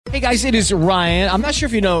Hey guys, it is Ryan. I'm not sure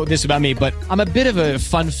if you know this about me, but I'm a bit of a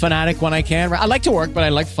fun fanatic when I can. I like to work, but I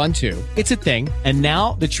like fun too. It's a thing. And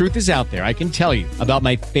now the truth is out there. I can tell you about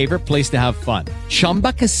my favorite place to have fun.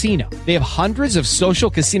 Chumba Casino. They have hundreds of social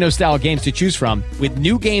casino style games to choose from with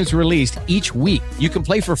new games released each week. You can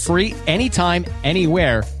play for free anytime,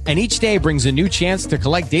 anywhere. And each day brings a new chance to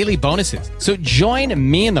collect daily bonuses. So join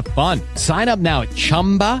me in the fun. Sign up now at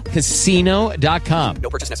ChumbaCasino.com. No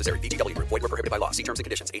purchase necessary. VGW. Void where prohibited by law. See terms and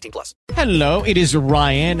conditions. 18+. Hello, it is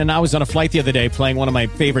Ryan, and I was on a flight the other day playing one of my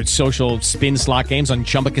favorite social spin slot games on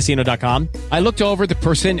ChumbaCasino.com. I looked over at the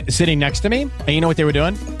person sitting next to me, and you know what they were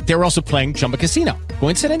doing? They were also playing Chumba Casino.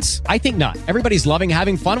 Coincidence? I think not. Everybody's loving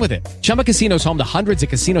having fun with it. Chumba Casino is home to hundreds of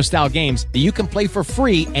casino-style games that you can play for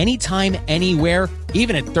free anytime, anywhere,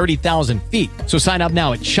 even at 30,000 feet. So sign up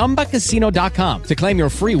now at ChumbaCasino.com to claim your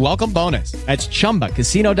free welcome bonus. That's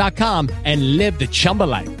ChumbaCasino.com and live the Chumba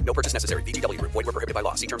life. No purchase necessary. VGW. Void where prohibited by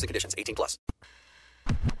law. See terms and conditions. 18+.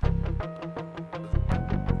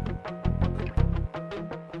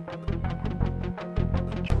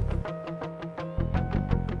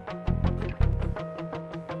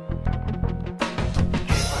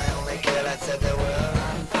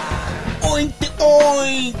 Oink the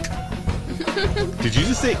oink! Did you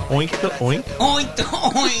just say oink the oink? Oink the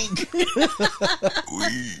oink!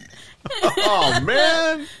 Oh,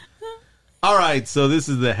 man. All right, so this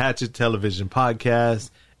is the Hatchet Television Podcast,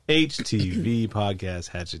 HTV Podcast,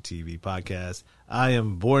 Hatchet TV Podcast. I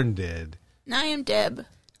am Born Dead. And I am Deb.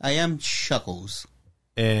 I am Chuckles.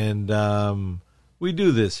 And we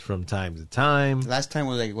do this from time to time. Last time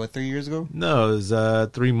was like, what, 3 years ago? No, it was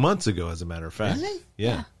 3 months ago, as a matter of fact. Really?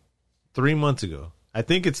 Yeah. 3 months ago. I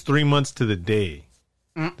think it's 3 months to the day,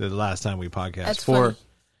 the last time we podcast That's for funny.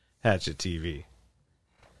 Hatchet TV.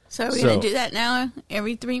 So are we going to do that now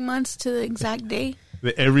every 3 months to the exact day?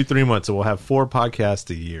 Every 3 months, so we'll have 4 podcasts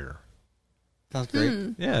a year. Sounds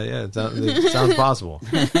great. Yeah, it sounds possible.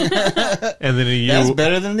 And then a year, That's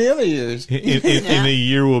better than the other years. in a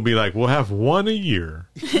year, we'll be like, we'll have one a year.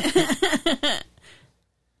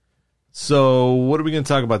 So, what are we going to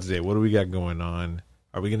talk about today? What do we got going on?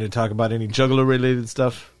 Are we going to talk about any Juggalo-related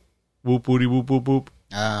stuff? Whoop, woody, whoop, whoop, whoop.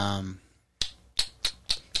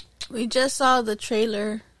 We just saw the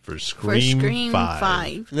trailer For Scream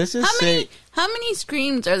 5. Let's just say How many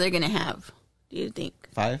Screams are they going to have, do you think?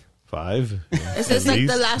 5. 5? Is this like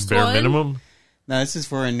the last bare one? minimum? No, this is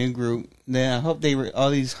for a new group. I hope all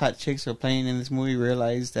these hot chicks are playing in this movie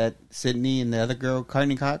realize that Sydney and the other girl,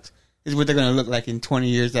 Courtney Cox, is what they're going to look like in 20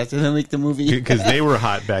 years after they make the movie. Because they were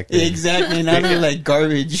hot back then. Exactly. Now they're like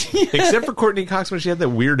garbage. Except for Courtney Cox when she had that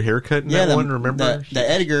weird haircut in that one, remember? The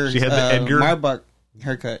Edgar. She had the Edgar. Marbach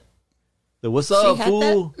haircut. The what's up,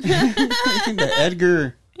 fool? The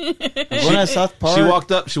Edgar. Going to South Park. She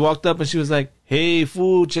walked up and she was like, hey,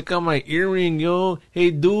 fool, check out my earring, yo. Hey,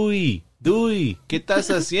 Dewey, ¿qué estás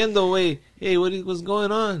haciendo, güey? Hey, what's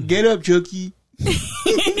going on? Get up, Chucky.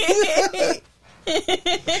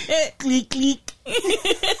 Click, click.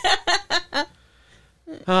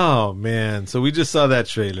 Oh, man. So we just saw that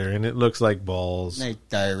trailer, and it looks like balls. Like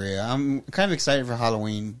diarrhea. I'm kind of excited for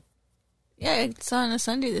Halloween. Yeah, it's on a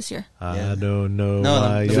Sunday this year. I don't know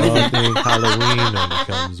why y'all think Halloween only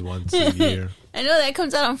comes once a year. I know that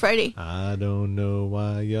comes out on Friday. I don't know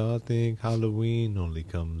why y'all think Halloween only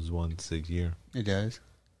comes once a year. It does.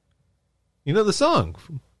 You know the song.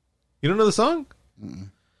 You don't know the song? Mm-mm.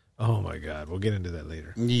 Oh, my God. We'll get into that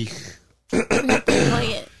later. Play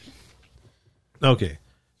it. Okay.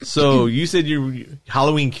 So you said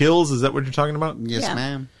Halloween Kills. Is that what you're talking about? Yes, Yeah.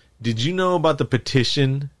 ma'am. Did you know about the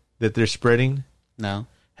petition that they're spreading? No.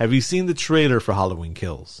 Have you seen the trailer for Halloween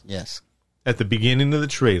Kills? Yes. At the beginning of the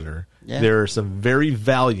trailer, Yeah. there are some very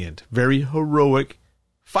valiant, very heroic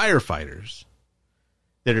firefighters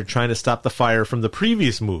that are trying to stop the fire from the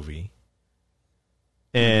previous movie.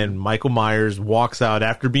 And Michael Myers walks out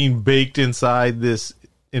after being baked inside this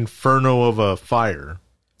inferno of a fire.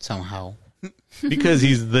 Somehow. Because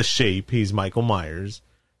he's the shape. He's Michael Myers,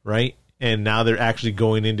 right? And now they're actually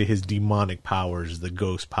going into his demonic powers, the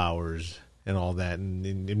ghost powers, and all that,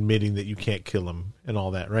 and admitting that you can't kill him and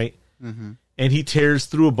all that, right? Mm-hmm. And he tears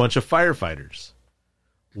through a bunch of firefighters.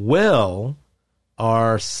 Well,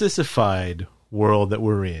 our sissified world that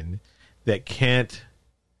we're in, that can't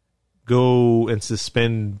go and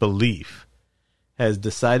suspend belief, has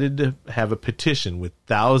decided to have a petition with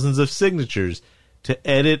thousands of signatures to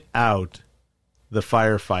edit out the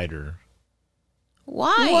firefighter.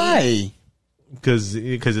 Why? Because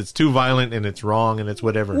it's too violent and it's wrong and it's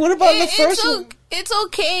whatever. What about the first one? It's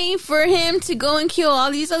okay for him to go and kill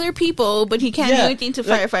all these other people, but he can't do anything to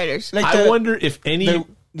firefighters. Like I wonder if any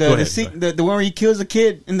The one where he kills a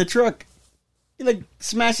kid in the truck. He like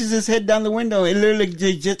smashes his head down the window and literally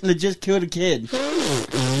legit killed a kid.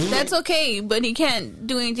 That's okay, but he can't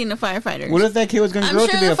do anything to firefighters. What if that kid was going to I'm grow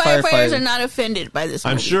sure to be a the firefighters firefighter? are not offended by this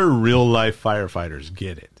movie. I'm sure real life firefighters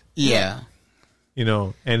get it. Yeah. You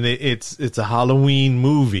know, and it's a Halloween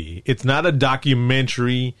movie. It's not a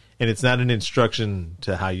documentary, and it's not an instruction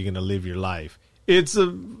to how you're going to live your life. It's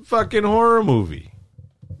a fucking horror movie.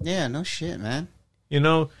 Yeah, no shit, man. You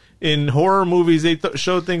know, in horror movies, they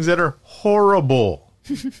show things that are horrible.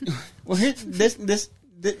 Well, here,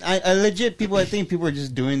 I legit people. I think people are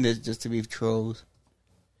just doing this just to be trolls.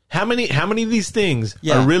 How many of these things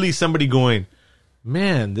are really somebody going,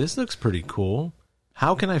 man, this looks pretty cool.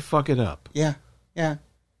 How can I fuck it up? Yeah.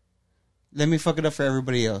 Let me fuck it up for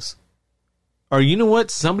everybody else. Or you know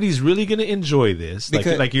what? Somebody's really going to enjoy this.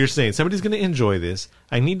 Because, like you're saying, somebody's going to enjoy this.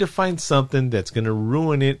 I need to find something that's going to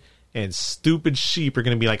ruin it, and stupid sheep are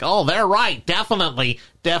going to be like, oh, they're right. Definitely.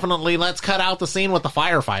 Let's cut out the scene with the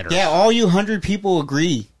firefighters. Yeah, all you 100 people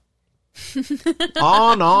agree.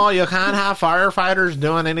 Oh, no, you can't have firefighters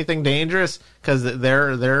doing anything dangerous because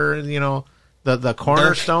they're you know, the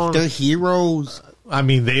cornerstone. They're heroes. I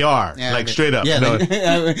mean, they are. Yeah, like, straight up. Yeah, No.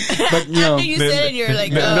 But you know, after you said it, you're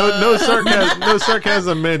like, no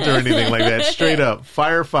sarcasm meant or anything like that. Straight up,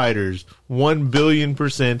 firefighters, 1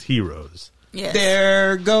 billion% heroes. Yes.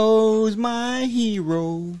 There goes my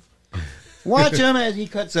hero. Watch him as he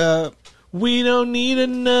cuts up. We don't need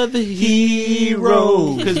another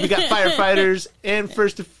hero because we got firefighters and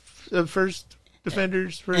first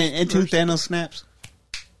defenders. And two Thanos snaps.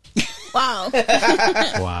 Wow.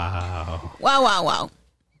 Wow.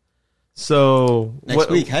 So next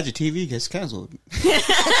week, Hadja TV gets canceled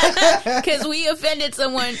because we offended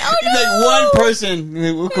someone. Oh no! Like one person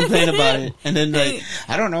will complain about it, and then like,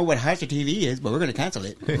 I don't know what Hadja TV is, but we're going to cancel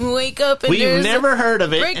it. Wake up! And we've never heard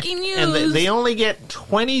of it. Breaking news. And they only get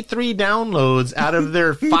 23 downloads out of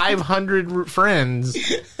their 500 friends.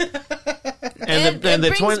 And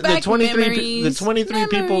the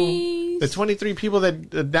 23 people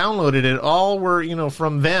that downloaded it all were, you know,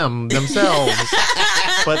 from themselves.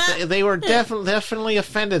 But they were definitely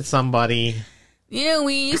offended somebody. You know,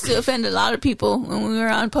 we used to offend a lot of people when we were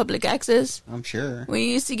on public access. I'm sure.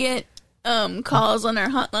 We used to get calls on our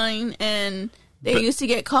hotline, and they used to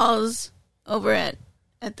get calls over at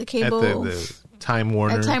the cable. At the Time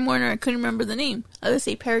Warner. At Time Warner. I couldn't remember the name. Let's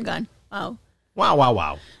say Paragon. Wow.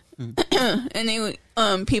 And they would,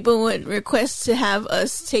 people would request to have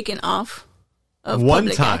us taken off of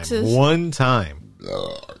public access.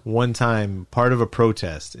 One time, part of a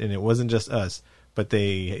protest, and it wasn't just us, but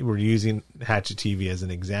they were using Hatchet TV as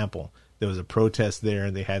an example. There was a protest there,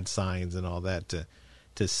 and they had signs and all that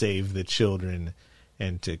to save the children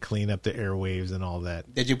and to clean up the airwaves and all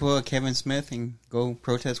that. Did you pull a Kevin Smith and go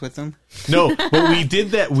protest with them? No, but we did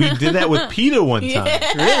that. We did that with PETA one time.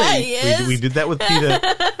 Yeah, really? Yes. We did that with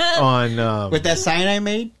PETA on with that sign I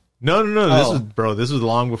made. No. Oh. This was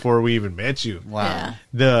long before we even met you. Wow.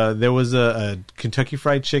 Yeah. There was a Kentucky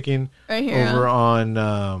Fried Chicken right here over on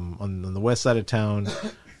the west side of town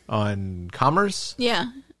on Commerce. Yeah.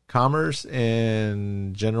 Commerce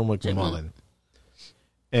and General McMullen.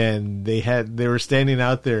 And they were standing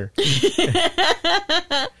out there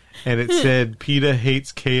and it said PETA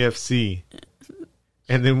hates KFC.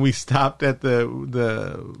 And then we stopped at the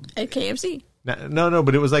at KFC. No,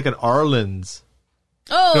 but it was like an Arlen's.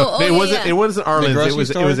 It wasn't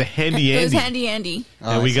Arlen's. It was a Handy Andy. It was Handy Andy.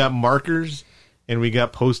 And we got markers and we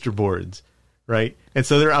got poster boards, right? And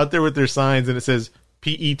so they're out there with their signs and it says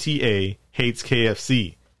PETA hates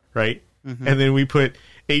KFC, right? Mm-hmm. And then we put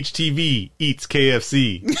HTV eats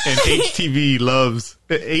KFC and HTV loves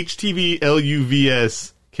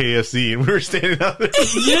HTV-LUVS KFC, and we were standing out there.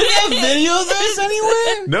 You didn't have video of this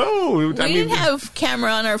anywhere? No. We didn't have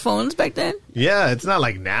camera on our phones back then. Yeah, it's not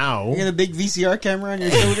like now. You had a big VCR camera on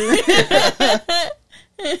your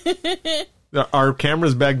shoulder? Our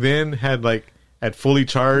cameras back then had at fully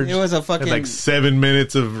charged. It was a fucking... Had 7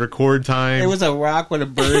 minutes of record time. It was a rock with a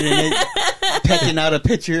bird in it, pecking out a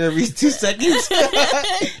picture every 2 seconds.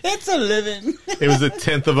 It's a living. It was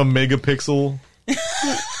 1/10 of a megapixel.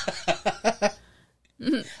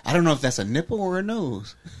 I don't know if that's a nipple or a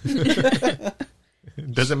nose.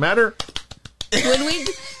 Doesn't matter. And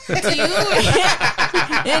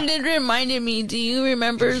it reminded me, do you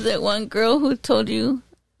remember that one girl who told you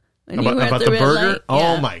when you were about at the red burger? light? Oh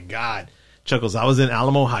Yeah. my God. Chuckles, I was in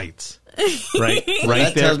Alamo Heights. Right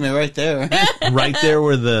That there. tells me right there. Right there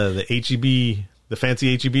where the HEB, the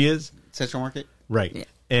fancy HEB is. Central Market? Right. Yeah.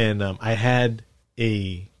 And I had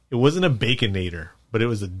it wasn't a Baconator, but it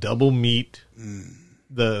was a double meat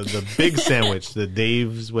the big sandwich, the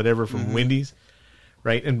Dave's whatever from Wendy's,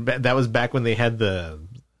 right? And that was back when they had the,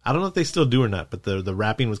 I don't know if they still do or not, but the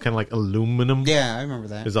wrapping was kind of like aluminum. Yeah, I remember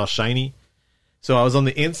that. It was all shiny. So I was on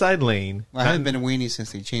the inside lane. Well, I haven't been a weenie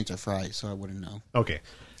since they changed their fries, so I wouldn't know. Okay.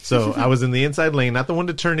 So I was in the inside lane, not the one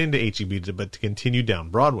to turn into HEB, but to continue down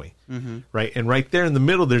Broadway. Right? And right there in the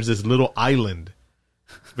middle, there's this little island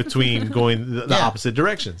between going the opposite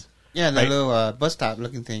directions. Yeah, the right? little bus stop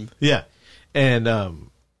looking thing. Yeah. And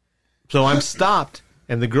so I'm stopped,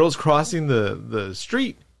 and the girl's crossing the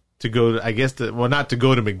street to go to, I guess, not to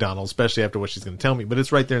go to McDonald's, especially after what she's going to tell me, but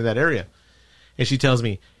it's right there in that area. And she tells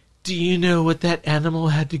me, do you know what that animal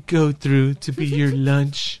had to go through to be your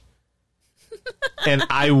lunch? And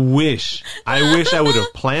I wish I would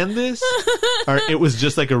have planned this, or it was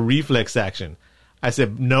just like a reflex action. I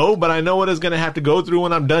said, no, but I know what it's going to have to go through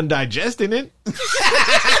when I'm done digesting it.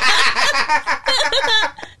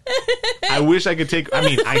 I wish I could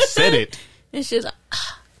I said it. It's just,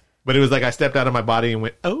 but it was like I stepped out of my body and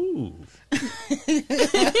went, oh.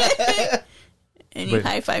 and you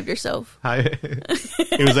high-fived yourself.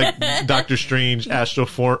 It was like Doctor Strange astro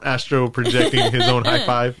projecting his own high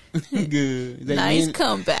five. Good. Like Nice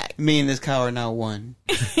comeback. Me and this cow are now one.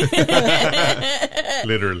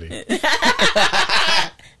 Literally.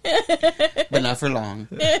 But not for long.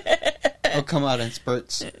 I'll come out in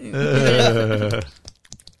spurts.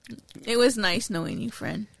 It was nice knowing you,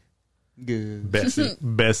 friend. Good.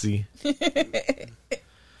 Bessie.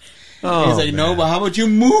 Oh, he's like, no, but how about you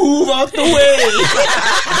move out the way?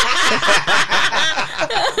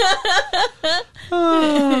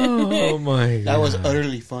 Oh my God. That was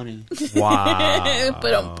utterly funny. Wow.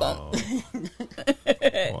 Ba-dum-bum.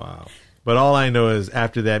 Wow. But all I know is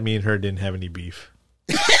after that, me and her didn't have any beef.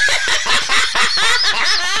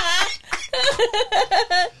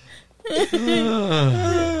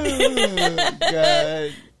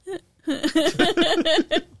 God.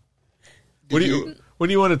 What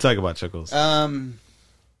do you want to talk about, Chuckles? Oh,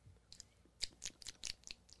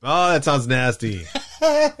 that sounds nasty.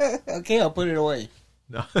 Okay, I'll put it away.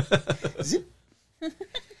 No. Zip.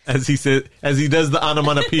 As he does the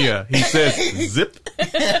onomatopoeia, he says zip.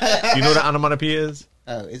 You know what an onomatopoeia is?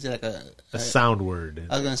 Oh, is it like A sound word.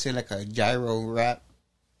 I was gonna say like a gyro rap.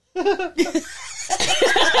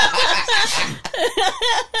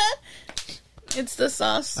 It's the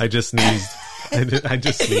sauce. I just sneezed. I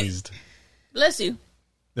just sneezed. Bless you.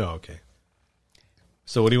 Oh, okay.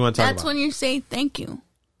 So what do you want to talk That's about? when you say thank you.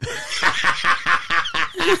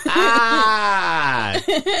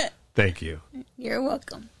 Thank you. You're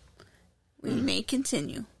welcome. We may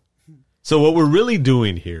continue. So what we're really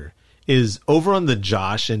doing here is over on the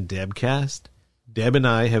Josh and Deb cast, Deb and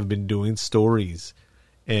I have been doing stories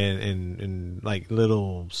and like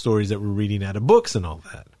little stories that we're reading out of books and all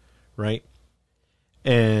that, right?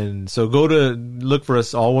 And so go to look for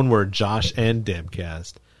us, all one word, Josh and Deb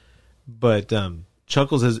cast. But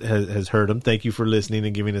Chuckles has heard them. Thank you for listening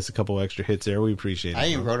and giving us a couple extra hits there. We appreciate it. I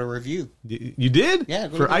even wrote a review. You did? Yeah.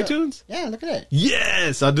 For iTunes? Yeah, look at it.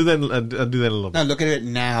 Yes, I'll do that. I'll do that in a little bit. No, look at it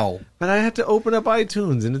now. But I have to open up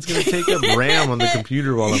iTunes, and it's going to take up RAM on the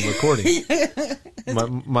computer while I'm recording.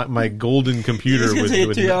 My golden computer It's gonna with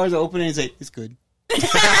take 3 hours to open it and say, it's good.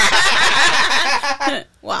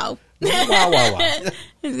 Wow. wow. I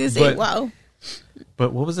was going to say, wow.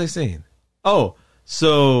 But what was I saying? Oh,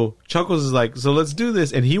 so Chuckles is like, so let's do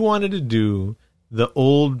this, and he wanted to do the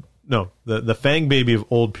Fang Baby of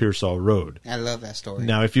Old Pearsall Road. I love that story.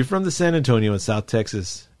 Now, if you're from the San Antonio and South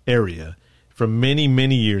Texas area, from many,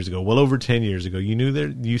 many years ago, well over 10 years ago, you knew there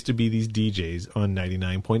used to be these DJs on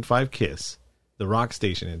 99.5 KISS, the rock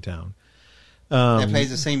station in town. That plays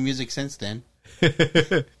the same music since then.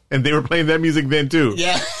 And they were playing that music then too.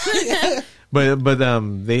 Yeah. But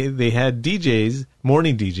they had DJs,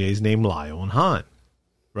 morning DJs named Lyle and Han,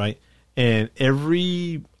 right? And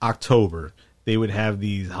every October they would have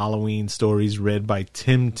these Halloween stories read by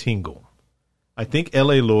Tim Tingle. I think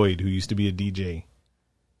L.A. Lloyd, who used to be a DJ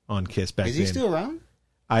on KISS back then. Is he still around?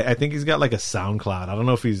 I think he's got like a SoundCloud. I don't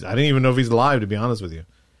know if I didn't even know if he's live, to be honest with you.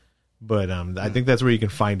 But I think that's where you can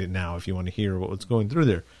find it now if you want to hear what's going through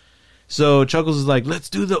there. So Chuckles is like, let's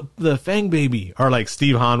do the Fang Baby. Or like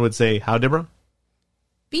Steve Hahn would say, how, Deborah?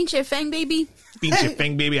 Pinche Fang Baby? Pinche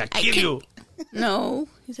Fang Baby, I kill you. No.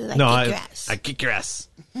 He says, I kick your ass. I kick your ass.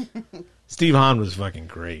 Steve Hahn was fucking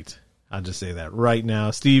great. I'll just say that right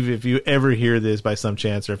now. Steve, if you ever hear this by some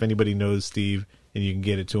chance, or if anybody knows Steve and you can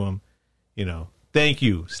get it to him, thank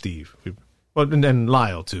you, Steve. Well, and then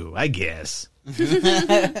Lyle, too, I guess.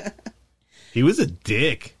 He was a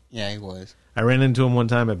dick. Yeah, he was. I ran into him one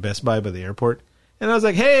time at Best Buy by the airport, and I was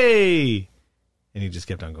like, hey! And he just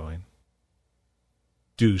kept on going.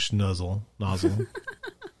 douche nozzle.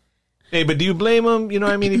 Hey, but do you blame him? You know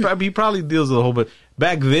what I mean? He probably deals with a whole, but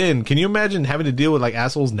back then, can you imagine having to deal with like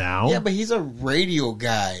assholes now? Yeah, but he's a radio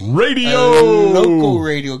guy. A Local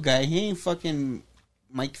radio guy. He ain't fucking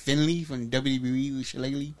Mike Finley from WWE with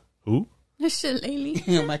Shillelagh. Who?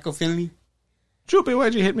 Shillelagh. Michael Finley. Choopy,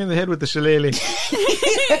 why'd you hit me in the head with the shillelagh?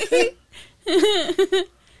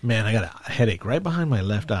 Man, I got a headache right behind my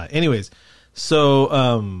left eye. Anyways, so,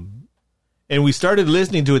 and we started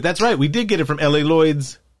listening to it. That's right. We did get it from L.A.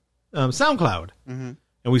 Lloyd's SoundCloud. Mm-hmm.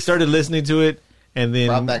 And we started listening to it. And then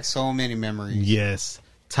brought back so many memories. Yes.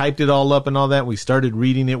 Typed it all up and all that. We started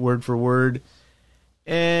reading it word for word.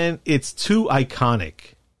 And it's too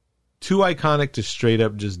iconic. Too iconic to straight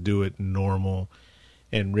up just do it normal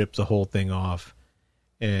and rip the whole thing off.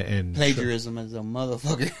 And plagiarism as a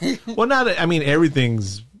motherfucker. Well,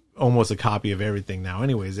 everything's almost a copy of everything now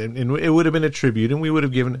anyways. And it would have been a tribute, and we would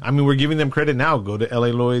have we're giving them credit now. Go to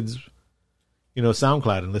L.A. Lloyd's,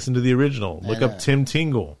 SoundCloud and listen to the original. Look up Tim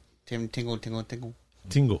Tingle. Tim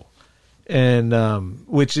Tingle. And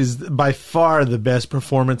which is by far the best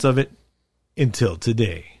performance of it until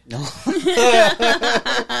today. Yeah,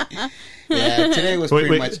 today was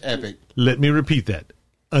pretty much epic. Let me repeat that.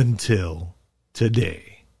 Until today.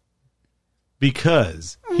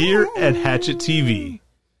 Because here at Hatchet TV,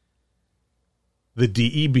 the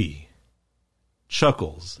DEB,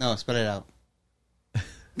 Chuckles. No, spell it out.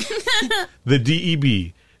 The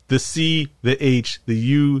DEB, the C, the H, the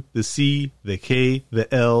U, the C, the K,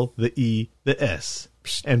 the L, the E, the S,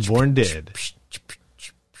 and Born Dead.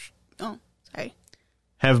 Oh, sorry.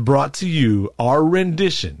 Have brought to you our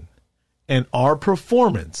rendition and our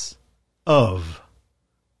performance of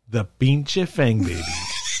the Pinche Fang Baby.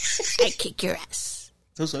 I kick your ass.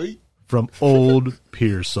 So sorry. From Old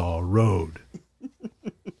Pearsall Road.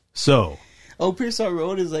 So. Oh, Pearsall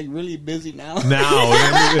Road is like really busy now.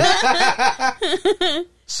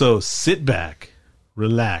 So sit back,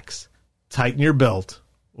 relax, tighten your belt,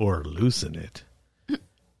 or loosen it.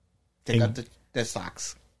 Take out the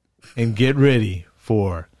socks. And get ready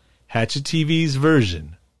for Hatchet TV's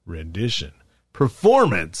rendition,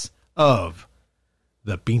 performance of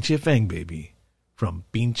the Pinche Fang Baby from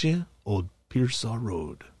Pinche Old Pearsall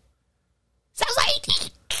Road. Sounds like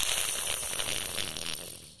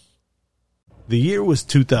the year was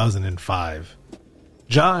 2005.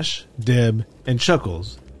 Josh, Deb, and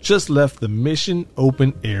Chuckles just left the Mission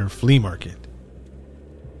Open Air Flea Market.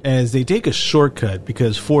 As they take a shortcut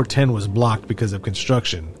because 410 was blocked because of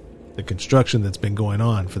construction, the construction that's been going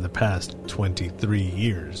on for the past 23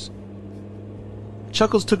 years.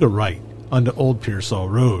 Chuckles took a right onto Old Pearsall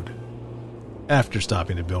Road after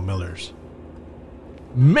stopping at Bill Miller's.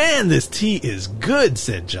 Man, this tea is good,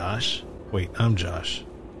 said Josh. Wait, I'm Josh.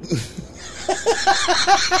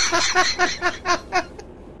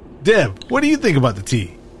 Deb, what do you think about the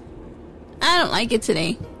tea? I don't like it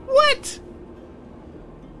today. What?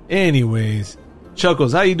 Anyways,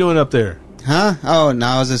 Chuckles, how you doing up there? Huh? Oh, no,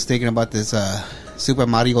 I was just thinking about this Super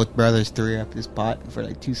Mario Brothers 3 up this pot for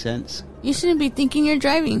like 2 cents. You shouldn't be thinking you're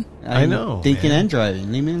driving. I know. Thinking man. And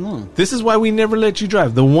driving. Leave me alone. This is why we never let you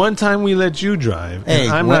drive. The one time we let you drive, hey,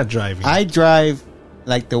 I'm not driving. I drive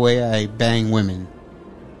like the way I bang women.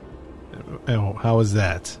 Oh, how is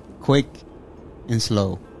that? Quick and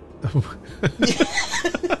slow.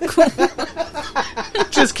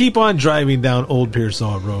 Just keep on driving down Old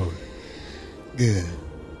Pearsall Road. Good.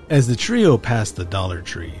 As the trio passed the Dollar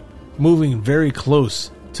Tree, moving very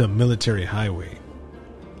close to a military highway,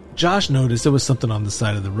 Josh noticed there was something on the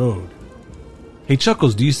side of the road. Hey,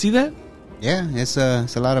 Chuckles, do you see that? Yeah, it's a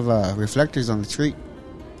lot of reflectors on the tree.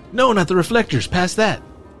 No, not the reflectors. Past that.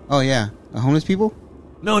 Oh, yeah. Homeless people?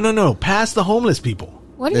 No. Past the homeless people.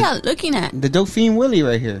 What are y'all looking at? The Dope Fiend Willie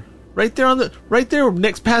right here. Right there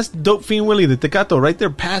next past Dope Fiend Willie, the Tecato, right there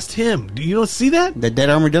past him. Do you not see that? The dead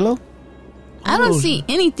armadillo? I don't see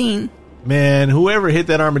anything. Man, whoever hit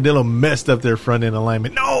that armadillo messed up their front end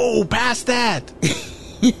alignment. No, past that.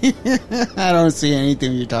 I don't see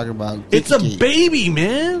anything you're talking about. It's a baby,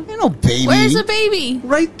 man. Ain't no baby. Where's the baby?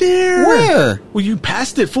 Right there. Where? Well, you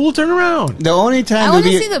passed it, fool. Turn around. The only time I want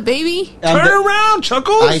to see the baby. Turn around,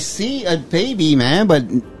 Chuckles. I see a baby, man, but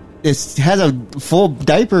it has a full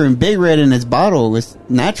diaper and Big Red in its bottle. It's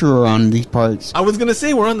natural around these parts. I was going to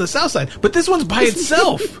say we're on the south side, but this one's by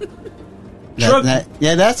itself.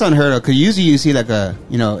 That's unheard of, because usually you see like a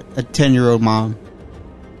 10-year-old mom.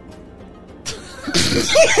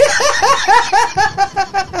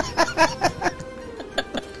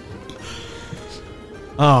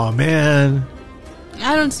 Oh, man.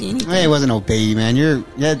 I don't see anything. Hey, it wasn't no baby, man.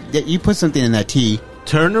 You put something in that tea.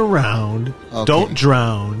 Turn around. Okay. Don't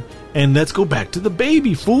drown. And let's go back to the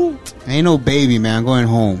baby, fool. Ain't no baby, man. I'm going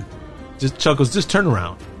home. Just Chuckles, just turn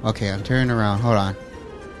around. Okay, I'm turning around. Hold on.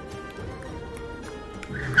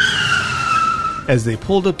 As they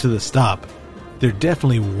pulled up to the stop, there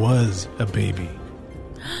definitely was a baby.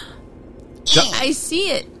 I see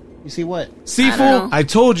it. You see what? See, I don't fool? know. I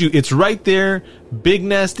told you, it's right there. Big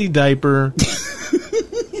nasty diaper.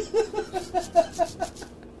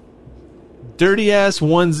 Dirty ass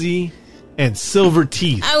onesie and silver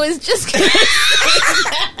teeth. I was just gonna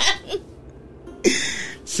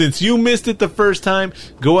Since you missed it the first time,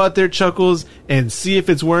 go out there, Chuckles, and see if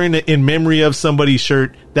it's wearing an in memory of somebody's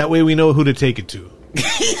shirt. That way we know who to take it to.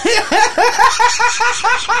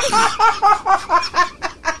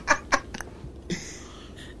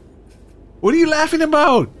 What are you laughing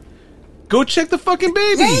about? Go check the fucking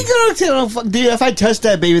baby. I ain't gonna tell him, dude. If I touch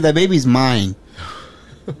that baby's mine.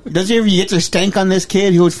 Does you ever get your stank on this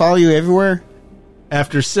kid who would follow you everywhere?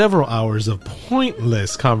 After several hours of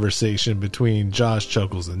pointless conversation between Josh,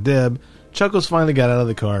 Chuckles, and Deb, Chuckles finally got out of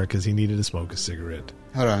the car because he needed to smoke a cigarette.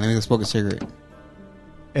 Hold on, let me go smoke a cigarette.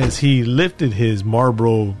 As he lifted his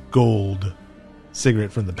Marlboro Gold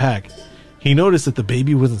cigarette from the pack, he noticed that the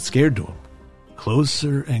baby wasn't scared to him.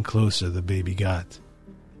 Closer and closer the baby got,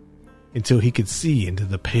 until he could see into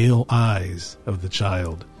the pale eyes of the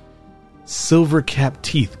child, silver-capped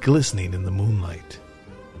teeth glistening in the moonlight.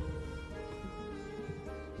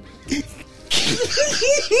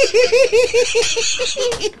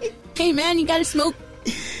 Hey man, you gotta smoke.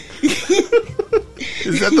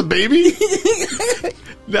 Is that the baby?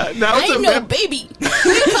 now I ain't no baby.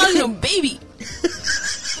 You calling no baby?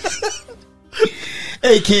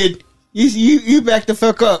 Hey kid, you back the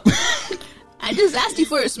fuck up. I just asked you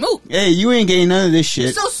for a smoke. Hey, you ain't getting none of this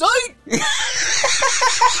shit. So sorry.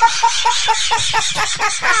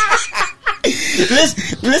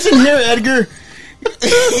 Listen here, Edgar.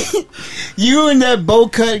 You and that bow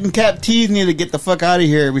cut and cap teeth need to get the fuck out of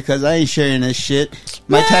here because I ain't sharing this shit.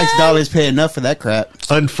 My tax dollars pay enough for that crap.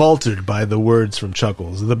 Unfaltered by the words from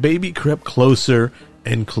Chuckles, the baby crept closer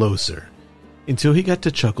and closer until he got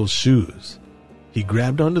to Chuckles' shoes. He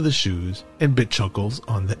grabbed onto the shoes and bit Chuckles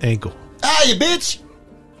on the ankle. Ah, you bitch!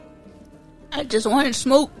 I just wanted to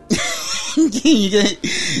smoke.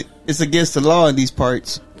 It's against the law in these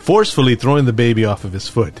parts. Forcefully throwing the baby off of his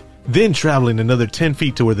foot, then traveling another 10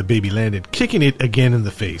 feet to where the baby landed, kicking it again in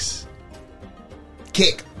the face.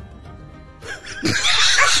 Kick.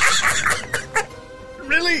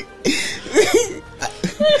 Really?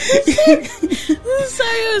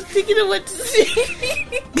 Sorry, I was thinking of what to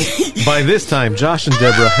say. By this time, Josh and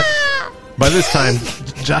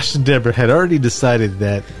Deborah had already decided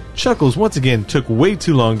that Chuckles once again took way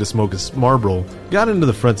too long to smoke a Marlboro, got into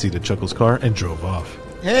the front seat of Chuckles' car, and drove off.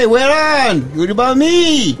 Hey, wait on! What about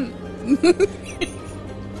me?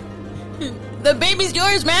 The baby's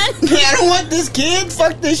yours, man. I don't want this kid.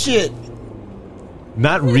 Fuck this shit.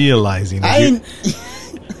 Not realizing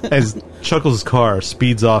as Chuckles' car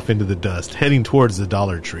speeds off into the dust, heading towards the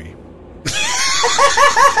Dollar Tree.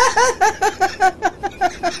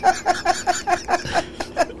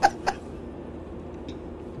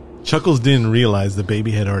 Chuckles didn't realize the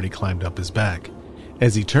baby had already climbed up his back.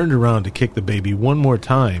 As he turned around to kick the baby one more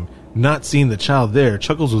time, not seeing the child there,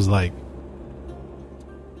 Chuckles was like...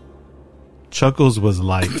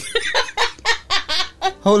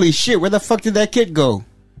 Holy shit, where the fuck did that kid go?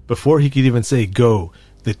 Before he could even say go,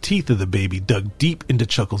 the teeth of the baby dug deep into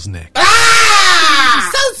Chuckles' neck.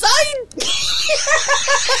 Ah! So sorry.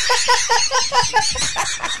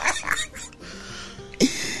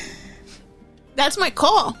 That's my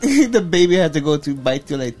call. The baby had to go to bite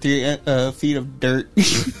through like 3 feet of dirt.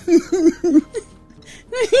 He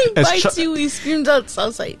bites you, he screams out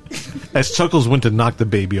Southside. As Chuckles went to knock the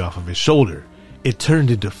baby off of his shoulder, it turned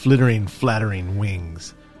into flattering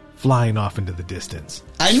wings, flying off into the distance.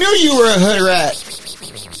 I knew you were a hood rat.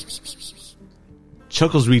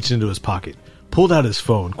 Chuckles reached into his pocket, pulled out his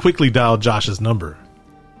phone, quickly dialed Josh's number.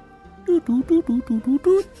 Don't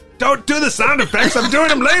do the sound effects, I'm doing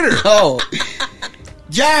them later. Oh.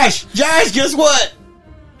 Josh, guess what?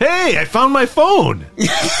 Hey, I found my phone.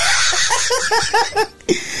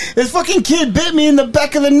 This fucking kid bit me in the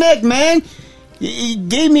back of the neck, man. He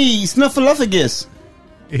gave me snuffleupagus.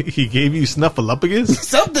 He gave you snuffleupagus?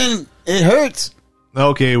 Something. It hurts.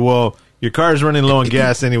 Okay, well, your car's running low on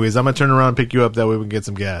gas anyways. I'm going to turn around and pick you up. That way we can get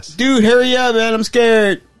some gas. Dude, hurry up, man. I'm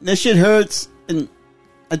scared. That shit hurts. And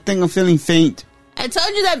I think I'm feeling faint. I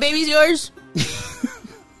told you that baby's yours.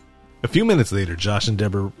 A few minutes later, Josh and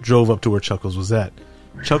Deborah drove up to where Chuckles was at.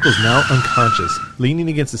 Chuckles, now unconscious, leaning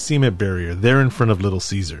against the cement barrier there in front of Little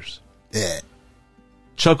Caesars. Yeah.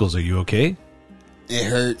 Chuckles, are you okay? It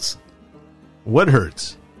hurts. What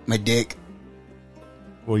hurts? My dick.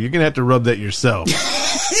 Well, you're going to have to rub that yourself.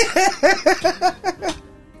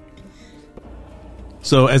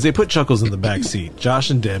 So, as they put Chuckles in the back seat, Josh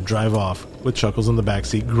and Deb drive off with Chuckles in the back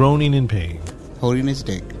seat, groaning in pain. Holding his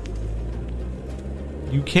dick.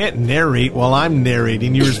 You can't narrate while I'm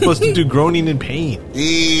narrating. You were supposed to do groaning in pain.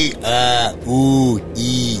 Ooh,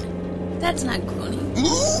 ee. That's not groaning.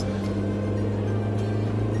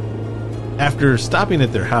 After stopping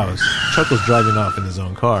at their house, Chuckles driving off in his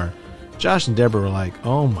own car. Josh and Deborah were like,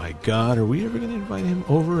 oh my God, are we ever going to invite him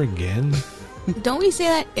over again? Don't we say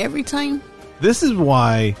that every time? This is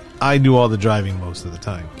why I do all the driving most of the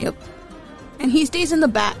time. Yep. And he stays in the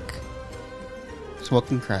back.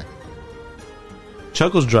 Smoking crack.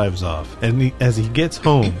 Chuckles drives off, and as he gets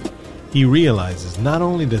home, he realizes not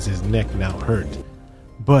only does his neck now hurt,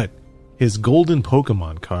 but his golden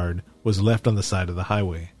Pokemon card was left on the side of the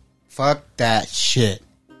highway. Fuck that shit.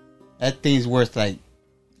 That thing's worth like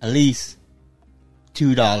at least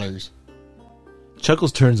 $2.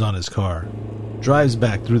 Chuckles turns on his car, drives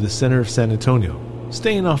back through the center of San Antonio,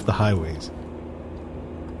 staying off the highways.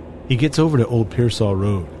 He gets over to Old Pearsall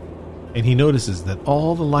Road, and he notices that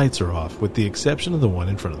all the lights are off with the exception of the one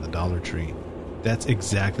in front of the Dollar Tree. That's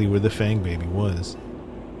exactly where the Fang Baby was.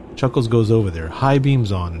 Chuckles goes over there, high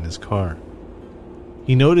beams on in his car.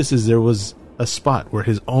 He notices there was a spot where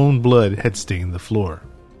his own blood had stained the floor.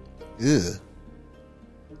 Ugh.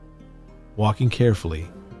 Walking carefully,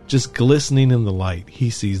 just glistening in the light, he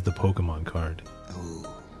sees the Pokemon card.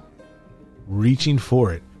 Reaching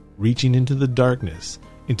for it, reaching into the darkness,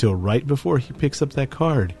 until right before he picks up that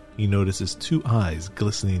card, he notices two eyes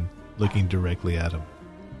glistening, looking directly at him.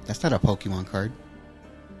 That's not a Pokemon card.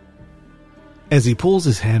 As he pulls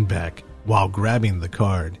his hand back while grabbing the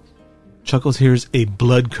card, Chuckles hears a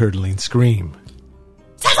blood-curdling scream.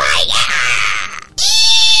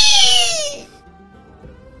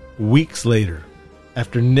 Weeks later,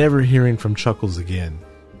 after never hearing from Chuckles again,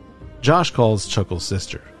 Josh calls Chuckles'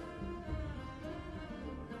 sister.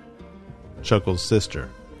 Chuckles' sister.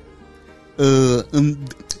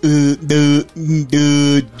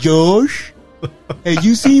 Josh? Have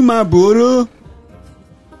you seen my brother?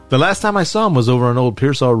 The last time I saw him was over on Old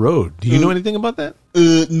Pearsall Road. Do you know anything about that?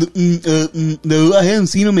 No, I haven't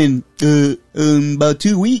seen him in about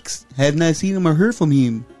 2 weeks. Have not seen him or heard from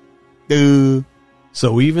him.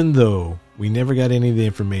 So even though we never got any of the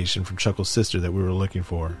information from Chuckles' sister that we were looking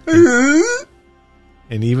for,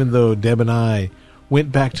 and even though Deb and I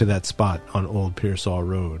went back to that spot on Old Pearsall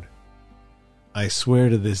Road, I swear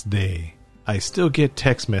to this day, I still get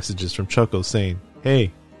text messages from Chuckles saying,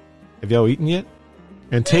 hey, have y'all eaten yet?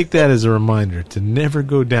 And take that as a reminder to never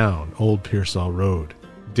go down Old Pearsall Road.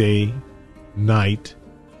 Day, night,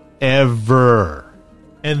 ever.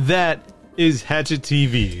 And that is Hatchet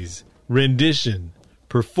TV's rendition,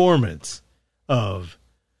 performance of...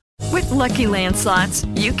 With Lucky Land Slots,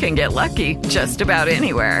 you can get lucky just about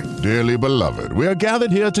anywhere. Dearly beloved, we are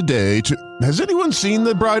gathered here today to... Has anyone seen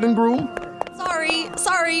the bride and groom?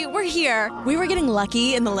 Sorry, we're here. We were getting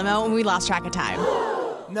lucky in the limo and we lost track of time.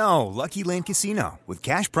 No, Lucky Land Casino, with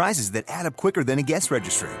cash prizes that add up quicker than a guest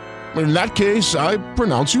registry. In that case, I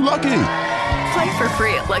pronounce you lucky. Play for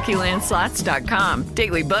free at LuckyLandSlots.com.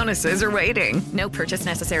 Daily bonuses are waiting. No purchase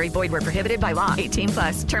necessary. Void where prohibited by law.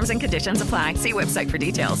 18+. Terms and conditions apply. See website for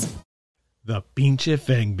details. The Pinche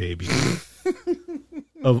Fang Baby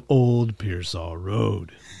of Old Pearsall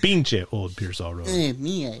Road. Pinche Old Pearsall Road.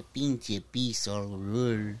 Mia, pinche Pearsall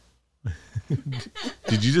Road.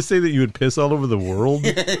 Did you just say that you would piss all over the world?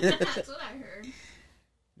 That's what I heard.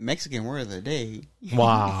 Mexican word of the day.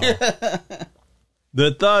 Wow.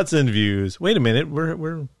 The thoughts and views. Wait a minute.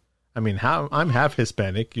 I'm half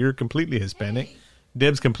Hispanic. You're completely Hispanic. Hey.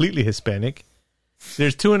 Deb's completely Hispanic.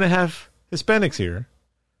 There's 2.5 Hispanics here.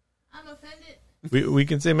 I'm offended. We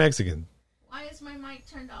can say Mexican. Why is my mic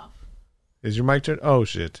turned off? Is your mic turned? Oh,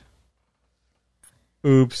 shit.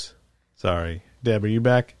 Oops. Sorry. Deb, are you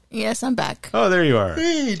back? Yes, I'm back. Oh, there you are.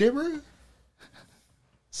 Hey, Deborah.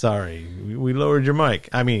 Sorry. We lowered your mic.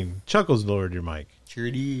 I mean, Chuckles lowered your mic. Sure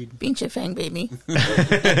did. Pinche Fang Baby.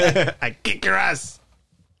 I kick your ass.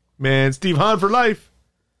 Man, Steve Hahn for life.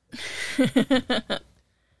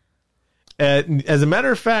 As a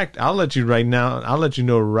matter of fact, I'll let you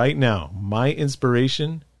know right now, my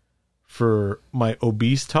inspiration for my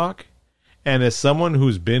obese talk, and as someone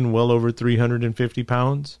who's been well over 350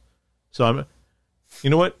 pounds, so you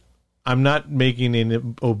know what? I'm not making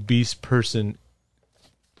an obese person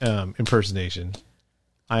impersonation.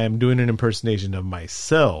 I am doing an impersonation of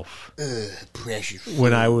myself Precious.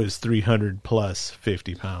 when I was 300 plus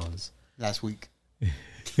 50 pounds. Last week.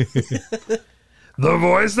 the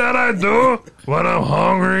voice that I do when I'm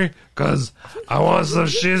hungry, because I want some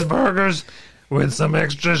cheeseburgers with some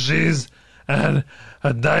extra cheese and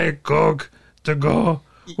a Diet Coke to go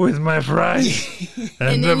with my fries.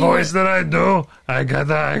 And the voice that I do, I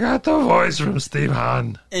got the voice from Steve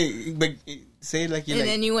Hahn. Hey, but say it like you And like.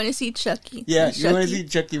 then you want to see Chucky. Yeah, The you want to Chucky. see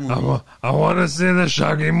Chucky movie. I want to see the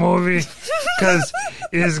Chucky movie because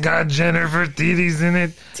it's got Jennifer Titties in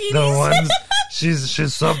it. The ones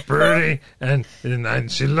she's so pretty and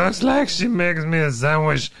she looks like she makes me a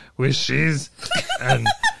sandwich with cheese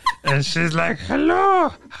and she's like,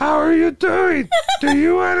 "Hello, how are you doing? Do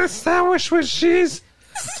you want a sandwich with cheese?"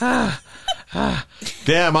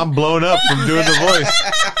 Damn, I'm blown up from doing the voice.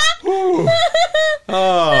 Ooh.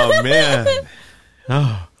 Oh, man.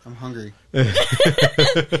 Oh. I'm hungry.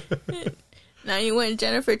 Now you want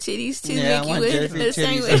Jennifer Titties to Yeah, I make want you Jennifer a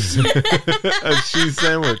Titties. sandwich. A cheese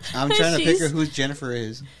sandwich. I'm trying to figure who Jennifer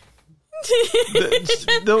is.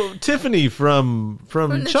 The Tiffany from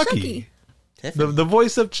the Chucky. Tiffany. The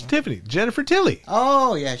voice of Tiffany. Jennifer Tilly.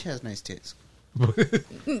 Oh, yeah, she has nice tits.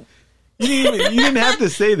 You didn't have to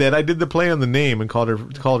say that. I did the play on the name and called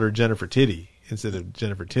her Jennifer Titty instead of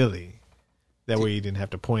Jennifer Tilly. That way you didn't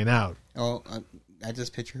have to point out. Oh, I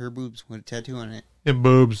just picture her boobs with a tattoo on it. And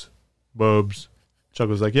boobs. Chuck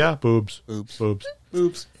was like, yeah, boobs.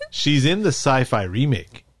 Boobs. She's in the sci-fi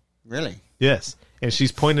remake. Really? Yes. And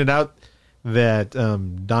she's pointed out that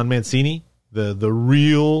Don Mancini, the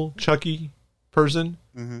real Chucky person,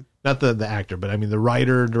 not the actor, but I mean the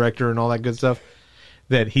writer, director, and all that good stuff,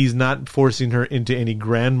 that he's not forcing her into any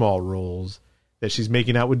grandma roles, that she's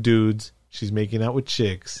making out with dudes, she's making out with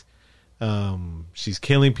chicks, she's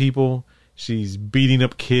killing people, she's beating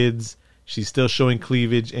up kids, she's still showing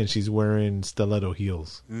cleavage, and she's wearing stiletto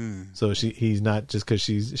heels. So he's not just because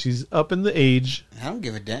she's up in the age. I don't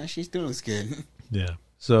give a damn. She still looks good. Yeah.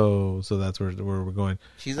 So that's where we're going.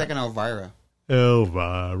 She's like an Elvira.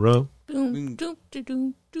 Elvira. Boom, doop,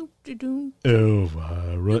 doom, doop, doom.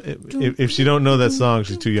 Elvira. If she don't know that song,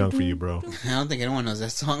 she's too young for you, bro. I don't think anyone knows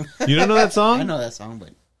that song. You don't know that song? I know that song, but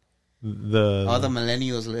all the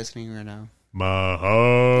millennials listening right now. My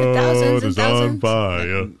heart thousands and is on thousands.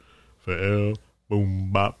 fire for El.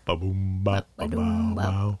 Boom bop ba boom bop ba bow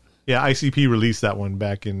wow. Yeah, ICP released that one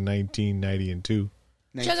back in 1992.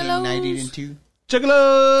 1992.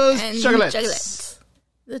 Chocolates, And chocolates, chocolates.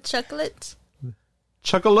 The chocolates.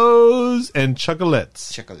 Chocolos and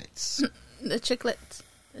chocolates. Chocolates. The chocolates.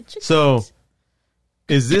 The chocolates. So,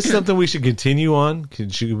 is this something we should continue on?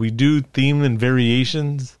 Should we do theme and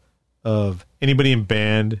variations of anybody in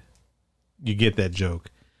band? You get that joke.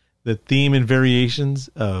 The theme and variations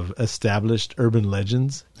of established urban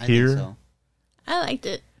legends here. I think so. I liked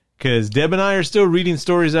it. Because Deb and I are still reading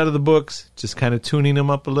stories out of the books, just kind of tuning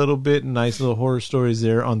them up a little bit. Nice little horror stories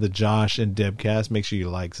there on the Josh and Deb cast. Make sure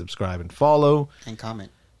you like, subscribe, and follow. And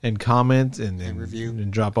comment. And review.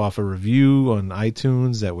 And drop off a review on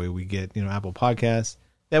iTunes. That way we get, Apple Podcasts.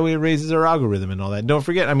 That way it raises our algorithm and all that. And don't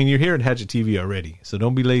forget, you're here at Hatchet TV already. So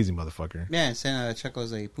don't be lazy, motherfucker. Yeah, send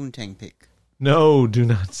Chuckles a poontang pic. No, do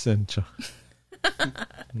not send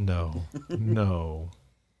No.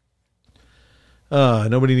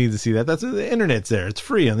 Nobody needs to see that. That's the internet's there. It's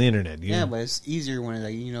free on the internet. Yeah, but it's easier when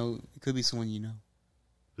it could be someone you know.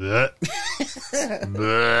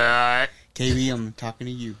 KB, I'm talking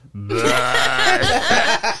to you.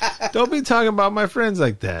 Don't be talking about my friends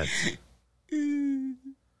like that.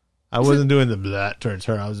 I wasn't doing the blah towards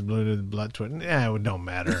her. I was doing the blah towards... Yeah, it don't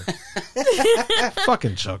matter.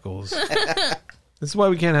 Fucking Chuckles. This is why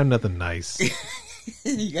we can't have nothing nice.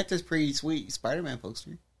 You got this pretty sweet Spider-Man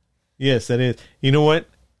poster. Yes, that is. You know what?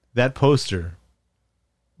 That poster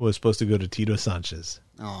was supposed to go to Tito Sanchez.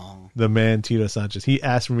 Oh. The man, Tito Sanchez. He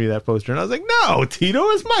asked for me that poster, and I was like, no, Tito,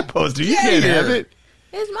 it's my poster. You can't have it.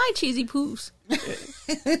 It's my cheesy poos.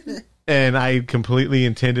 And I completely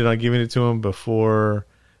intended on giving it to him before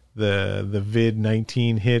the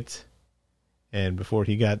vid-19 hit and before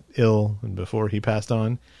he got ill and before he passed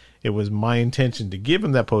on. It was my intention to give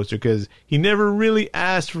him that poster because he never really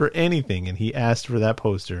asked for anything, and he asked for that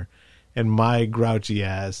poster, and my grouchy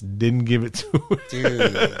ass didn't give it to him.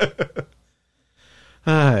 Dude.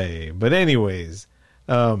 Hi. But anyways,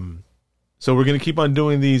 so we're gonna keep on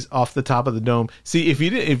doing these off the top of the dome. See, if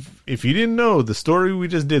you didn't know the story we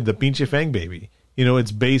just did, the Pinche Fang Baby,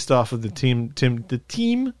 it's based off of the Tim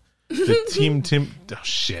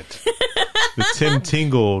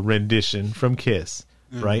Tingle rendition from Kiss,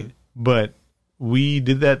 right? But we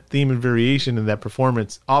did that theme and variation in that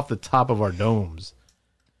performance off the top of our domes.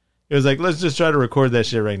 It was like, let's just try to record that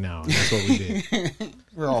shit right now. And that's what we did.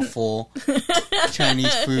 We're all full.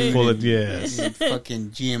 Chinese food. Full of, yes. And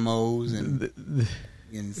fucking GMOs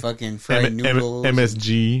and fucking fried noodles.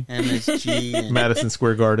 MSG. And Madison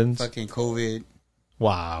Square Gardens. Fucking COVID.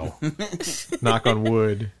 Wow. Knock on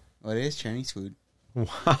wood. Well, it is Chinese food. It's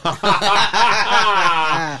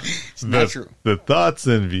not true. The thoughts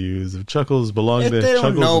and views of Chuckles belong If to they don't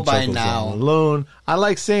Chuckles know and by Chuckles now. alone. I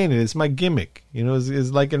like saying it. It's my gimmick. You know,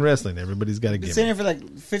 it's like in wrestling. Everybody's got a Been saying gimmick. it for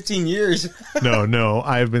like 15 years. No.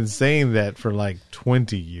 I've been saying that for like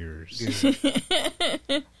 20 years.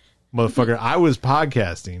 Motherfucker, I was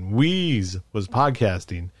podcasting. Wheeze was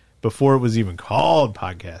podcasting before it was even called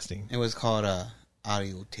podcasting. It was called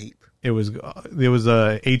audio tape. It was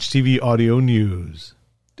HTV Audio News.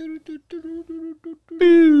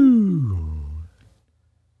 Boo.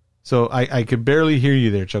 So I could barely hear you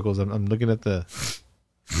there, Chuckles. I'm looking at I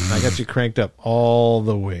got you cranked up all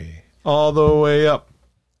the way up.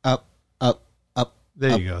 Up.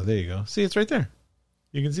 There you go. See, it's right there.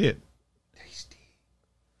 You can see it. Tasty.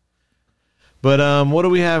 But what do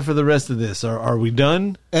we have for the rest of this? Are we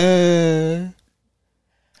done?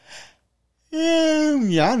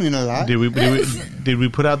 Yeah, I mean a lot. Did we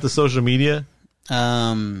put out the social media?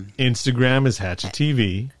 Instagram is Hatchet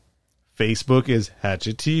TV. Facebook is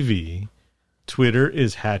Hatchet TV. Twitter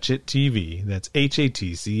is Hatchet TV. That's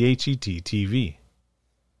HATCHET TV.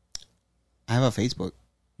 I have a Facebook.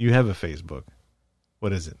 You have a Facebook.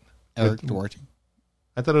 What is it? Eric Duarte.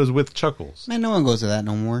 I thought it was with Chuckles. Man, no one goes to that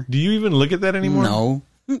no more. Do you even look at that anymore? No.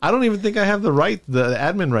 I don't even think I have the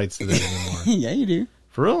admin rights to that anymore. Yeah, you do.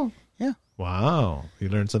 For real? Yeah. Wow. You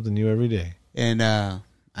learn something new every day. And I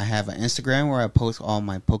have an Instagram where I post all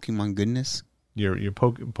my Pokemon goodness. Your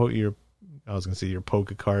I was gonna say your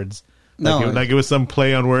Poke cards. Like it was some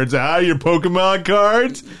play on words. Your Pokemon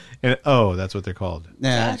cards. And that's what they're called.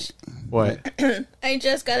 Josh. What? I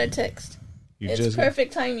just got a text. It's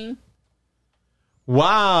perfect timing.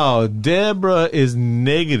 Wow, Deborah is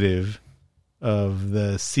negative of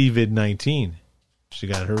the COVID-19. She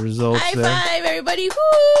got her results. High there. five, everybody!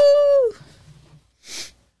 Woo!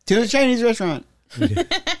 To the Chinese restaurant. No,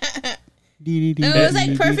 it was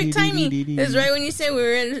like perfect timing. It was right when you said we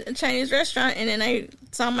were in a Chinese restaurant, and then I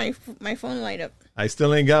saw my phone light up. I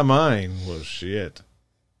still ain't got mine. Well, shit.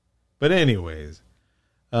 But anyways,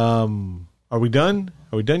 are we done?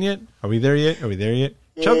 Are we done yet? Are we there yet?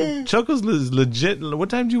 Yeah. Chuckles is legit. What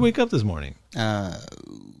time did you wake up this morning?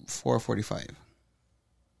 4:45.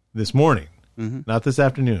 This morning, not this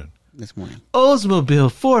afternoon. This morning.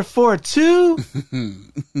 Oldsmobile 442.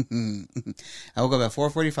 I woke up at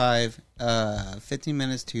 4:45. 15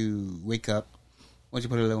 minutes to wake up. Once you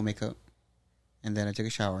put a little makeup, and then I took a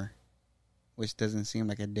shower, which doesn't seem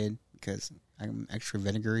like I did because I'm extra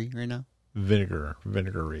vinegary right now.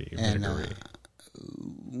 Vinegary. And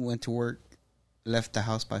went to work. Left the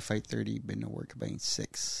house by 5:30. Been to work by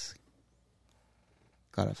 6.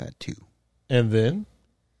 Got off at 2. And then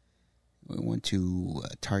we went to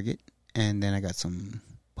Target, and then I got some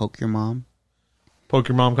Poke Your Mom. Poke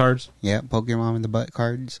Your Mom cards? Yeah, Poke Your Mom in the butt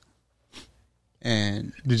cards.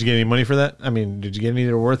 And did you get any money for that? I mean, did you get any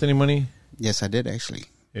that were worth any money? Yes, I did actually.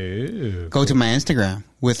 Ew, Go to my Instagram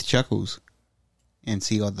with Chuckles and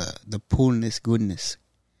see all the poolness goodness.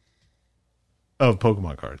 Of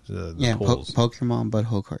Pokemon cards. The Poke Your Mom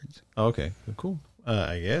butthole cards. Oh, okay, cool.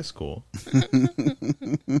 I guess cool.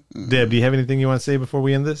 Deb, do you have anything you want to say before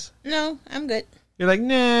we end this? No, I'm good. You're like,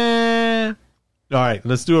 nah. All right,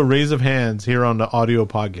 let's do a raise of hands here on the audio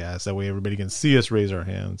podcast. That way everybody can see us raise our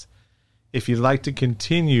hands. If you'd like to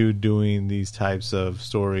continue doing these types of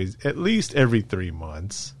stories at least every 3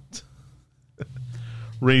 months,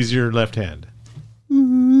 raise your left hand.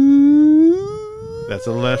 That's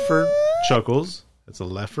a left for Chuckles. That's a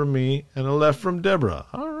left from me and a left from Deborah.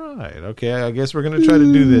 All right. Okay, I guess we're going to try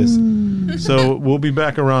to do this. So we'll be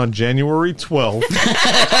back around January 12th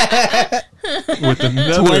with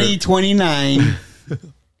another 2029.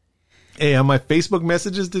 Hey, on my Facebook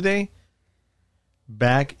messages today,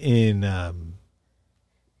 back in the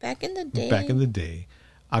day,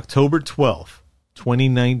 October 12th,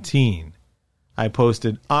 2019, I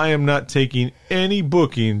posted, I am not taking any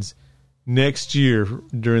bookings next year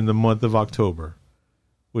during the month of October,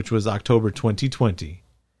 which was October 2020.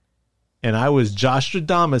 And I was Josh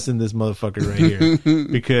Stradamus in this motherfucker right here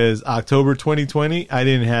because October 2020, I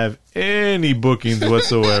didn't have any bookings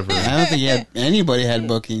whatsoever. I don't think anybody had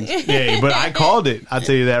bookings. Yeah, but I called it. I'll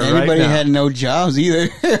tell you that right now. Anybody had no jobs either.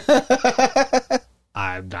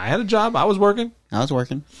 I had a job. I was working.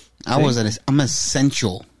 I'm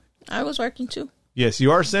essential. I was working too. Yes,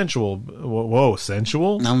 you are sensual. Whoa,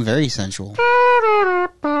 sensual? I'm very sensual.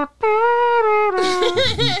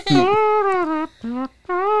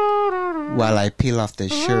 while I peel off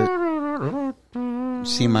this shirt.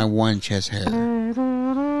 See my one chest hair.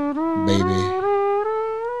 Baby,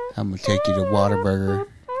 I'm gonna take you to Whataburger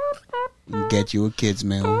and get you a kid's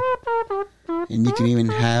meal. And you can even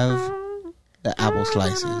have the apple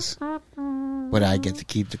slices. But I get to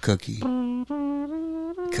keep the cookie.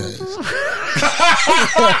 Because...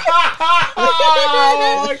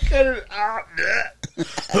 I cut it out.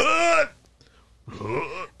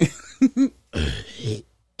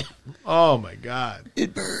 Oh my God.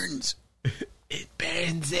 It burns. It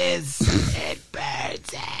burns us. It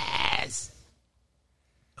burns us.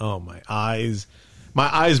 Oh, my eyes. My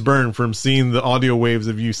eyes burn from seeing the audio waves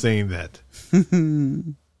of you saying that. What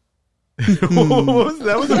was that?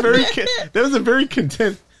 That was a very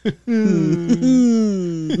content.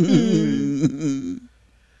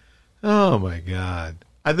 Oh my God.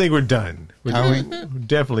 I think we're done. We're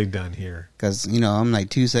definitely done here. Because, I'm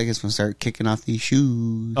like 2 seconds from start kicking off these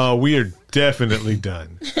shoes. Oh, we are definitely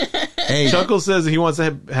done. Hey, Chuckles says he wants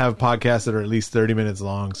to have podcasts that are at least 30 minutes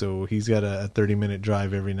long, so he's got a 30-minute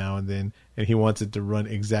drive every now and then, and he wants it to run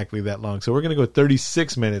exactly that long. So we're going to go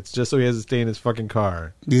 36 minutes just so he has to stay in his fucking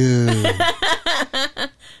car. Yeah.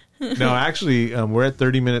 No, actually, we're at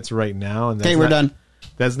 30 minutes right now. And we're done.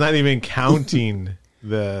 That's not even counting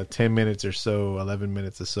the 10 minutes or so, 11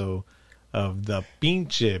 minutes or so of the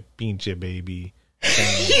pinche baby.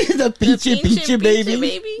 The pinche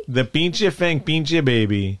baby. The pinche fang pinche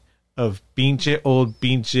baby of pinche old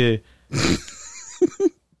pinche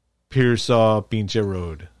Pearsall pinche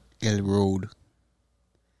Road. El Road.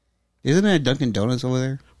 Isn't there a Dunkin' Donuts over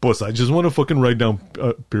there? Boss, I just want to fucking ride down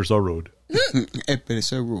Pearsall Road.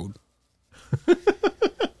 Pearsall Road.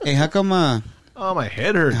 Hey, how come... oh, my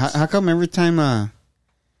head hurts. How come every time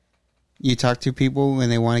you talk to people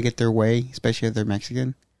and they want to get their way, especially if they're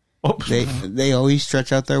Mexican, they always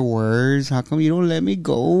stretch out their words? How come you don't let me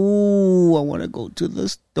go? I want to go to the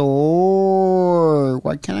store.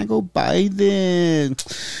 Why can't I go buy them?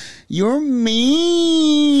 You're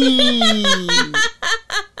mean.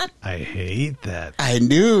 I hate that. I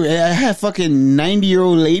do. I have fucking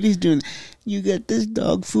 90-year-old ladies doing... You got this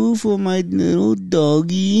dog food for my little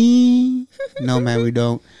doggy? No, man, we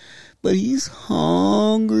don't. But he's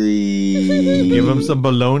hungry. Give him some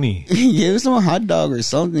bologna. Give him some hot dog or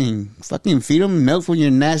something. Fucking feed him milk from your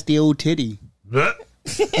nasty old titty.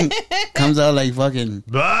 Comes out like fucking...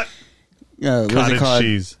 what's cottage it called?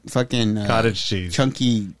 Cheese. Fucking... cottage cheese.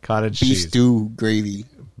 Chunky cottage beef cheese. stew gravy.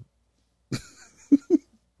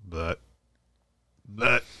 But...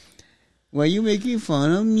 Why are you making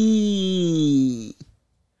fun of me?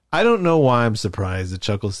 I don't know why I'm surprised that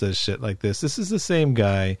Chuckles says shit like this. This is the same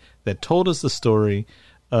guy that told us the story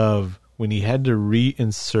of when he had to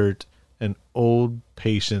reinsert an old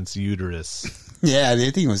patient's uterus. Yeah, I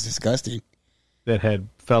think it was disgusting. That had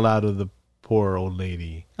fell out of the poor old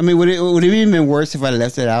lady. I mean, would it have even been worse if I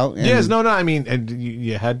left it out? Yes, no. I mean, and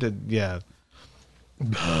you had to, yeah.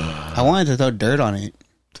 I wanted to throw dirt on it.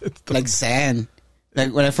 Like sand.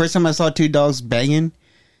 Like when the first time I saw two dogs banging,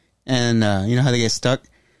 and you know how they get stuck,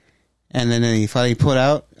 and then they finally put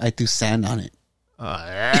out, I threw sand on it.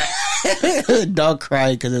 The dog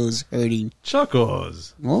cried because it was hurting.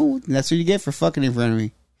 Chuckles. Well, that's what you get for fucking in front of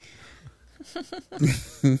me.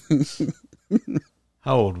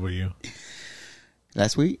 How old were you?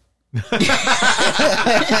 Last week? No,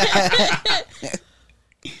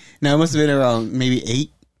 it must have been around maybe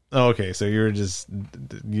 8. Oh, okay, so you were just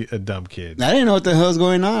a dumb kid. I didn't know what the hell's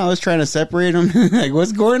going on. I was trying to separate them. Like,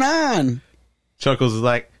 what's going on? Chuckles is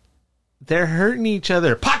like, they're hurting each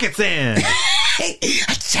other. Pocket sand.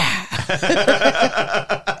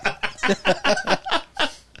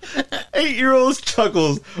 8-year-old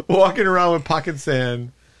Chuckles walking around with pocket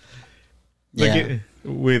sand. Yeah.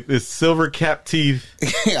 With his silver cap teeth.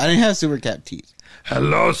 I didn't have silver cap teeth.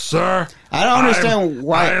 Hello, sir. I don't understand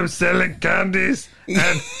why. I am selling candies,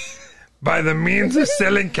 and by the means of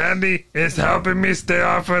selling candy, it's helping me stay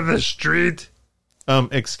off of the street.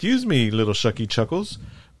 Excuse me, little Shucky Chuckles,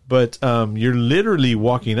 but you're literally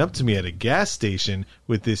walking up to me at a gas station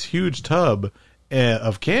with this huge tub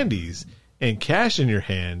of candies and cash in your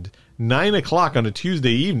hand, 9 o'clock on a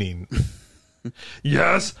Tuesday evening.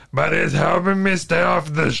 Yes, but it's helping me stay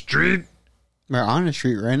off the street. We're on the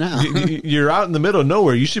street right now. You're out in the middle of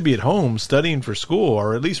nowhere. You should be at home studying for school,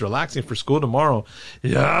 or at least relaxing for school tomorrow.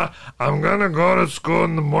 Yeah, I'm going to go to school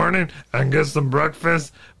in the morning and get some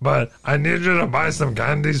breakfast, but I need you to buy some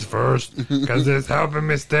candies first, because it's helping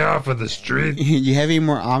me stay off of the street. You have any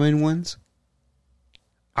more almond ones?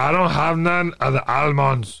 I don't have none of the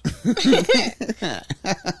almonds.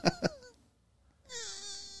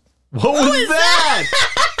 What was that?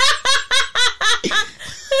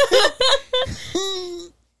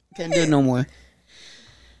 Can't do it no more.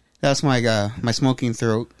 That's my my smoking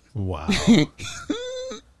throat. Wow.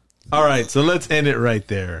 All right, so let's end it right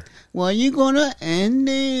there. Why you gonna end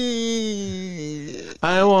it?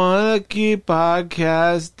 I want to keep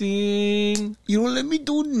podcasting. You don't let me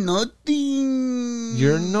do nothing.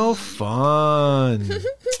 You're no fun.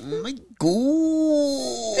 Oh my god.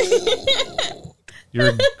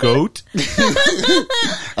 You're a goat?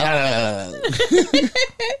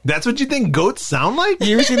 That's what you think goats sound like?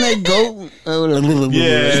 You ever seen that goat?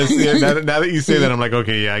 Yes. Yeah, now that you say that, I'm like,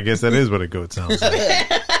 okay, yeah, I guess that is what a goat sounds like.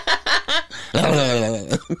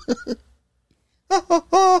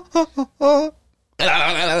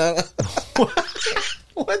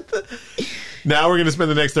 What the? Now we're going to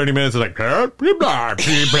spend the next 30 minutes like, blah, blah, blah, blah,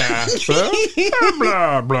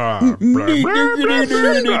 blah, blah, blah.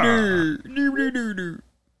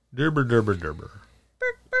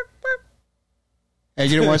 Hey, you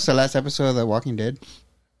didn't watch the last episode of The Walking Dead?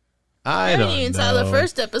 I don't even know. saw the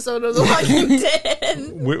first episode of The Walking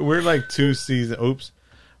Dead. We're like 2 seasons. Oops,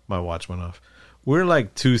 my watch went off. We're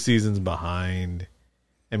like 2 seasons behind.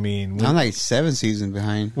 I mean, I'm like 7 seasons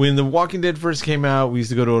behind. When The Walking Dead first came out, we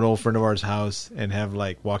used to go to an old friend of ours' house and have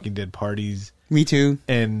like Walking Dead parties. Me too.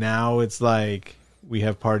 And now it's like we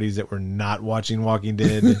have parties that we're not watching Walking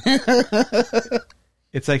Dead.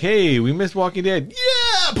 It's like, hey, we missed Walking Dead.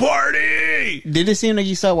 Yeah, party! Did it seem like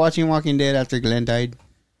you stopped watching Walking Dead after Glenn died?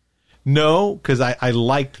 No, because I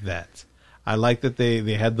liked that. I liked that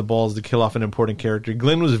they had the balls to kill off an important character.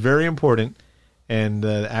 Glenn was very important, and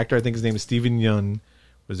the actor, I think his name is Stephen Yeun,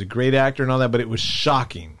 was a great actor and all that, but it was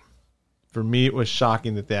shocking. For me, it was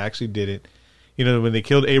shocking that they actually did it. You know, when they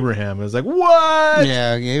killed Abraham, it was like, what?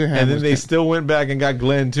 Yeah, Abraham. And then they still went back and got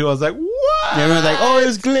Glenn, too. I was like, what? They were like, oh,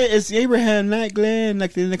 it's Glenn. It's Abraham, not Glenn,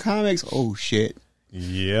 like in the comics. Oh, shit.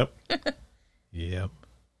 Yep. Yep.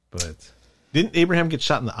 But didn't Abraham get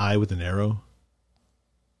shot in the eye with an arrow?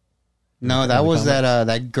 No, that was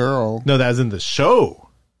that girl. No, that was in the show.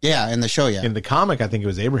 Yeah, in the show, yeah. In the comic, I think it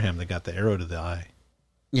was Abraham that got the arrow to the eye.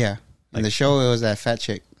 Yeah. In the show, it was that fat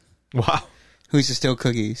chick. Wow. Who used to steal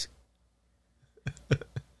cookies.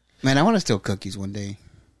 Man, I want to steal cookies one day.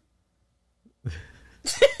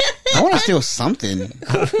 I want to steal something.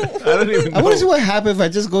 I don't even know. I want to see what happens if I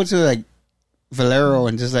just go to like Valero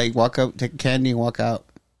and just like walk up, take candy and walk out.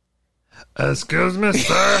 Excuse me,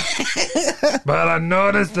 sir, but I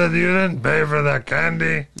noticed that you didn't pay for that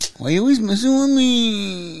candy. Why are you always messing with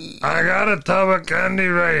me? I got a tub of candy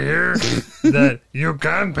right here that you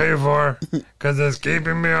can pay for because it's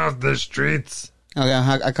keeping me off the streets. Okay,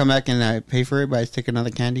 I come back and I pay for it, but I take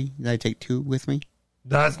another candy. I take 2 with me.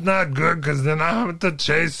 That's not good because then I have to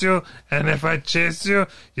chase you, and if I chase you,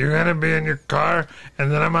 you're going to be in your car,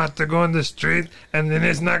 and then I'm going to have to go in the street, and then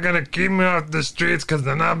it's not going to keep me off the streets because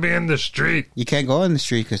then I'll be in the street. You can't go in the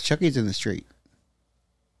street because Chucky's in the street.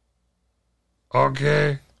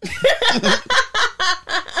 Okay.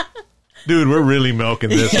 Dude, we're really milking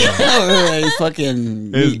this one. It's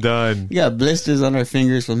fucking... It's done. You got blisters on our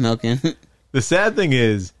fingers from milking. The sad thing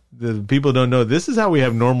is, the people don't know, this is how we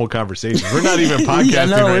have normal conversations. We're not even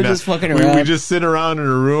podcasting right we're now. just fucking around. We just sit around in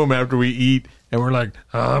a room after we eat, and we're like,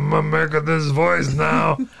 I'm going to make this voice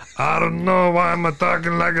now. I don't know why I'm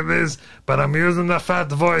talking like this, but I'm using the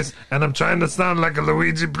fat voice, and I'm trying to sound like a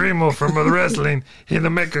Luigi Primo from the wrestling. He'll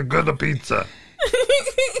make a good pizza.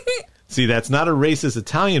 See, that's not a racist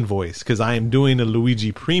Italian voice, because I am doing a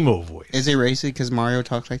Luigi Primo voice. Is it racist because Mario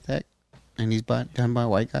talks like that? And he's done by a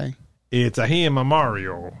white guy? It's a him, a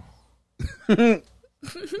Mario. I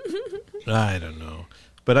don't know.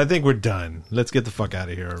 But I think we're done. Let's get the fuck out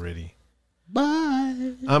of here already.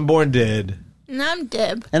 Bye. I'm Born Dead. And I'm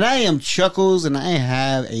Deb. And I am Chuckles, and I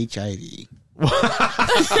have HIV.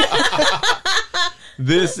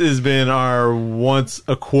 This has been our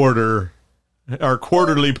quarterly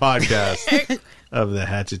podcast of the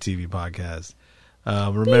Hatchet TV podcast.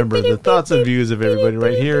 Remember, the thoughts and views of everybody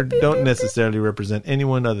right here don't necessarily represent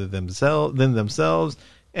anyone other than themselves,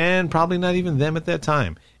 and probably not even them at that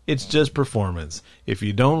time. It's just performance. If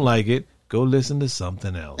you don't like it, go listen to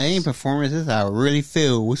something else. It ain't performance. This is how I really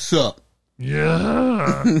feel. What's up?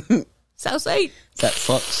 Yeah. Southside. That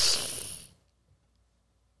fucks.